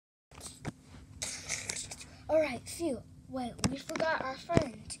Alright, phew. Wait, we forgot our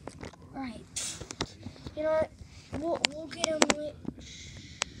friend. Alright. You know what? We'll get him with...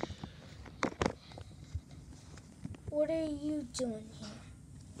 What are you doing here?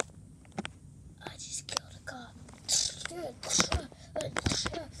 I just killed a cop.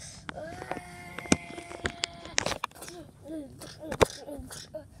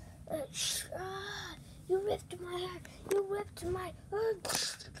 You ripped my hair. You ripped my...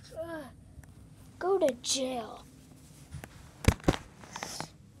 Go to jail.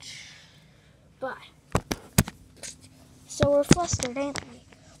 Bye. So we're flustered, ain't we?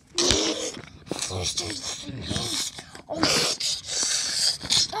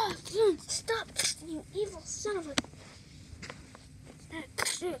 Stop, you evil son of a...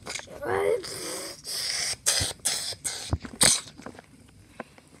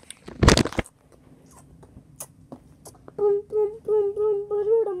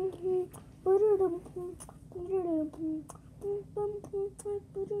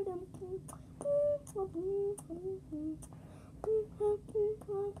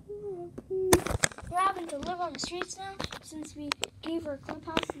 We're having to live on the streets now since we gave our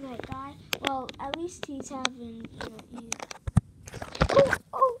clubhouse to that guy. Well, at least he's having,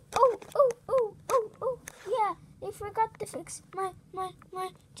 yeah, they forgot to fix my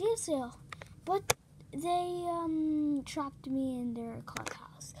jail cell. But they, trapped me in their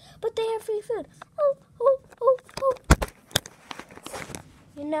clubhouse. But they have free food.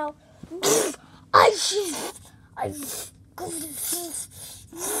 You know,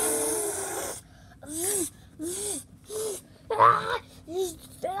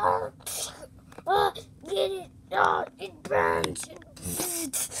 get it? It burns.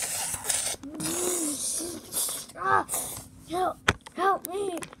 Help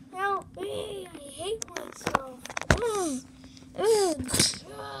me! I hate myself.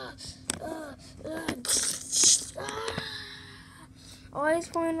 Always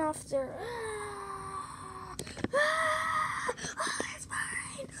going off there. Always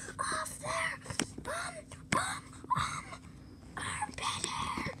going off there. Armpit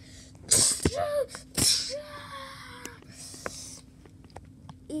hair.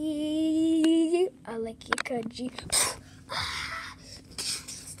 I like you, Kaji.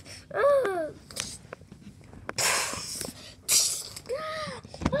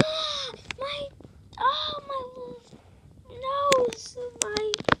 My nose, my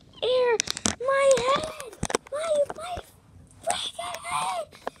ear, my head, my freaking head.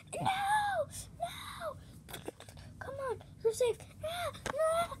 No. Come on, you're safe.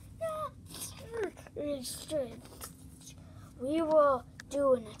 No. We will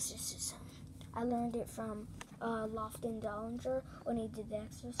do an exorcism. I learned it from Lofton Dollinger when he did the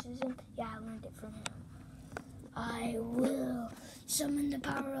exorcism. Yeah, I learned it from him. I will summon the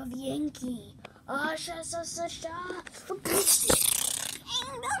power of Yankee.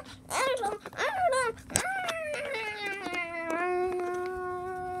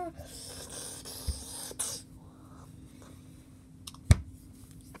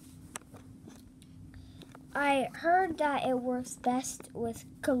 I heard that it works best with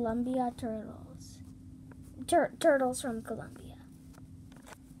Columbia turtles. Turtles from Columbia.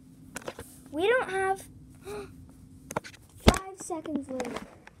 We don't have 5 seconds later.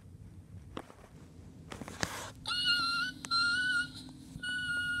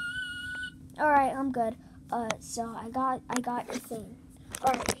 Alright, I'm good. So I got your thing.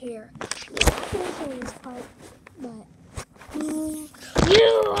 Alright, here. I can't say this part, but you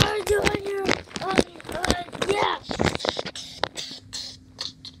are doing your yeah.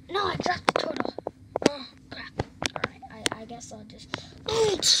 No, I dropped the turtle. Oh crap. Alright, I guess I'll just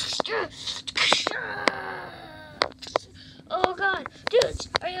oh god, dudes,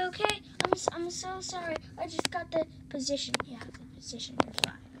 are you okay? I'm so sorry. I just got the position. Yeah, the position. You're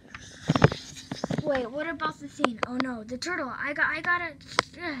fine. Wait, what about the thing? Oh no, the turtle. I gotta.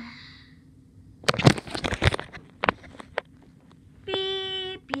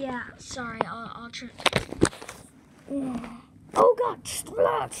 Beep. Yeah, sorry. I'll try. Oh god,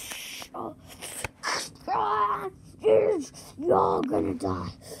 splash! You're all gonna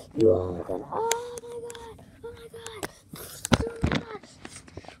die. You're all gonna. Oh my god! Oh my god! Oh my god!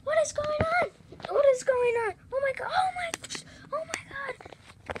 What is going on? What is going on? Oh my god! Oh my god! Oh my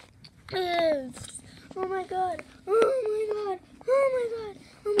god! Oh my god! Oh my god!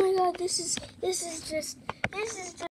 Oh my god! This is just